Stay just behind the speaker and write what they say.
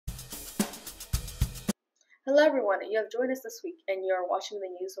Hello everyone, you have joined us this week and you are watching the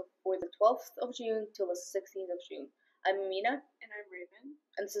news for the 12th of June till the 16th of June. I'm Amina. And I'm Raven.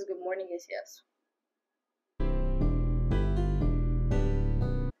 And this is Good Morning ACS.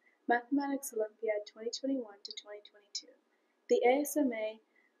 Mathematics Olympiad 2021 to 2022. The ASMA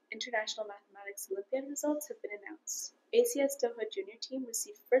International Mathematics Olympiad results have been announced. ACS Doha junior team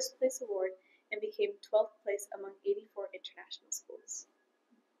received first place award and became 12th place among 84 international schools.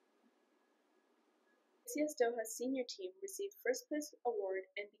 ACS Doha senior team received first place award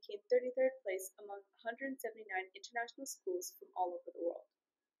and became 33rd place among 179 international schools from all over the world.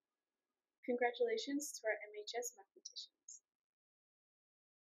 Congratulations to our MHS mathematicians.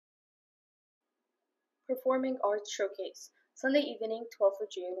 Performing Arts Showcase. Sunday evening, 12th of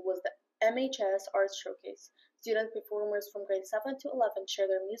June, was the MHS Arts Showcase. Student performers from grade 7 to 11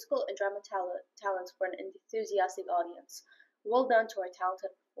 share their musical and drama talents for an enthusiastic audience. Well done to our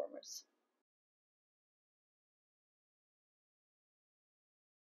talented performers.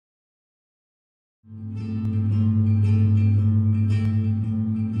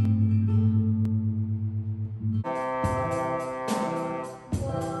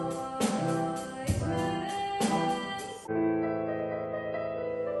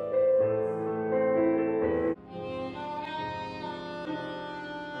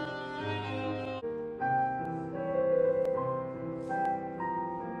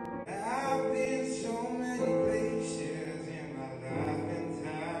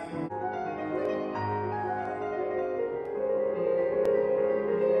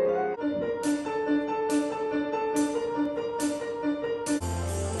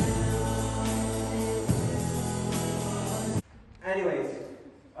 Anyways,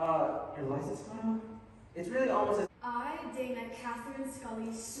 your license photo? It's really almost as I, Dana Catherine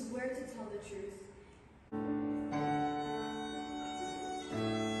Scully, swear to tell the truth.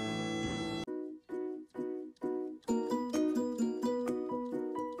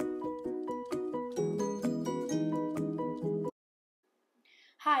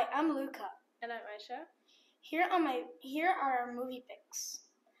 Hi, I'm Luca. And I'm Aisha. Here are our movie picks.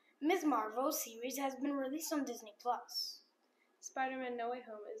 Ms. Marvel series has been released on Disney Plus. Spider-Man No Way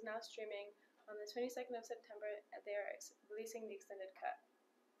Home is now streaming on the 22nd of September, and they are releasing the extended cut.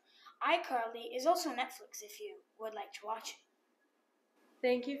 iCarly is also on Netflix if you would like to watch it.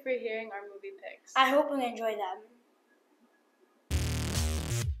 Thank you for hearing our movie picks. I hope you enjoy them.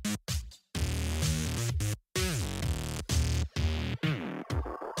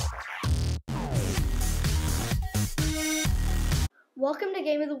 Welcome to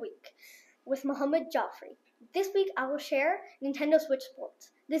Game of the Week with Mohammed Jaffrey. This week I will share Nintendo Switch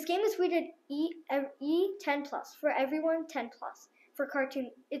Sports. This game is rated E10+, for everyone 10+. For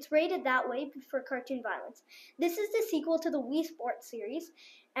cartoon, it's rated that way for cartoon violence. This is the sequel to the Wii Sports series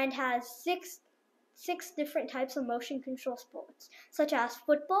and has six different types of motion control sports, such as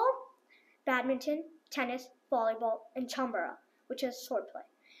football, badminton, tennis, volleyball, and chambara, which is swordplay.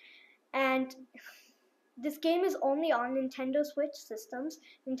 And this game is only on Nintendo Switch systems,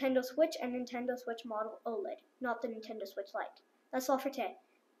 Nintendo Switch and Nintendo Switch model OLED, not the Nintendo Switch Lite. That's all for today.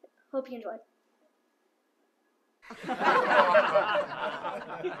 Hope you enjoyed.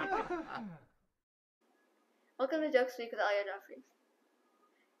 Welcome to Jokes Week with Alia Jaffrey.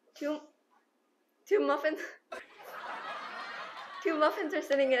 Two muffins are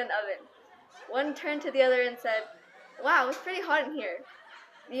sitting in an oven. One turned to the other and said, "Wow, it's pretty hot in here."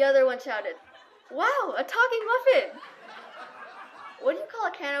 The other one shouted, "Wow, a talking muffin!" What do you call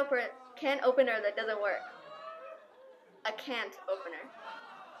a can opener that doesn't work? A can't opener.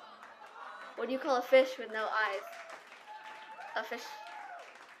 What do you call a fish with no eyes? A fish.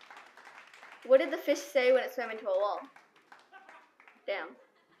 What did the fish say when it swam into a wall? Damn.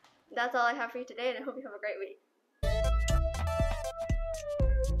 That's all I have for you today, and I hope you have a great week.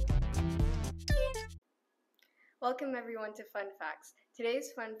 Welcome everyone to Fun Facts.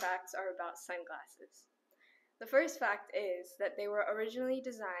 Today's fun facts are about sunglasses. The first fact is that they were originally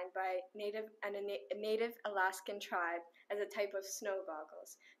designed by a native Alaskan tribe as a type of snow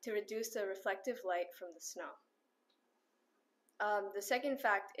goggles to reduce the reflective light from the snow. The second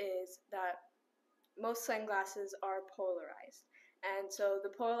fact is that most sunglasses are polarized, and so the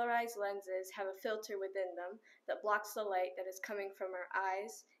polarized lenses have a filter within them that blocks the light that is coming from our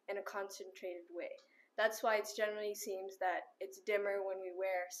eyes in a concentrated way. That's why it generally seems that it's dimmer when we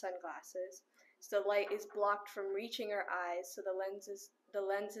wear sunglasses. So the light is blocked from reaching our eyes, so the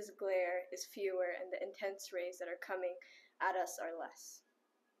lens's glare is fewer and the intense rays that are coming at us are less.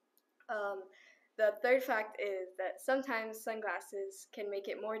 The third fact is that sometimes sunglasses can make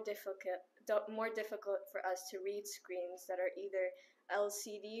it more difficult for us to read screens that are either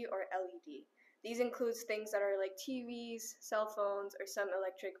LCD or LED. These includes things that are like TVs, cell phones, or some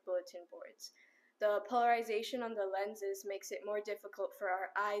electric bulletin boards. The polarization on the lenses makes it more difficult for our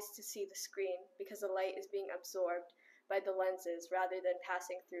eyes to see the screen because the light is being absorbed by the lenses rather than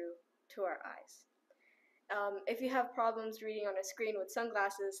passing through to our eyes. If you have problems reading on a screen with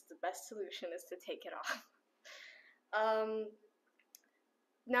sunglasses, the best solution is to take it off.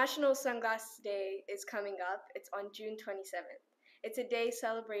 National Sunglasses Day is coming up. It's on June 27th. It's a day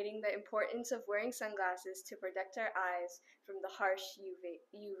celebrating the importance of wearing sunglasses to protect our eyes from the harsh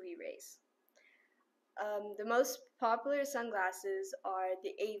UV rays. The most popular sunglasses are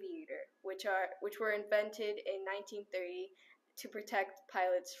the Aviator, which were invented in 1930 to protect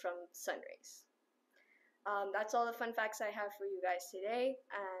pilots from sun rays. That's all the fun facts I have for you guys today,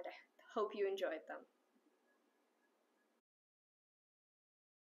 and I hope you enjoyed them.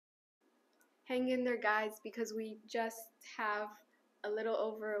 Hang in there, guys, because we just have a little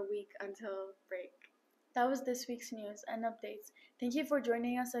over a week until break. That was this week's news and updates. Thank you for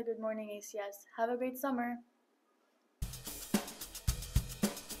joining us at Good Morning ACS. Have a great summer.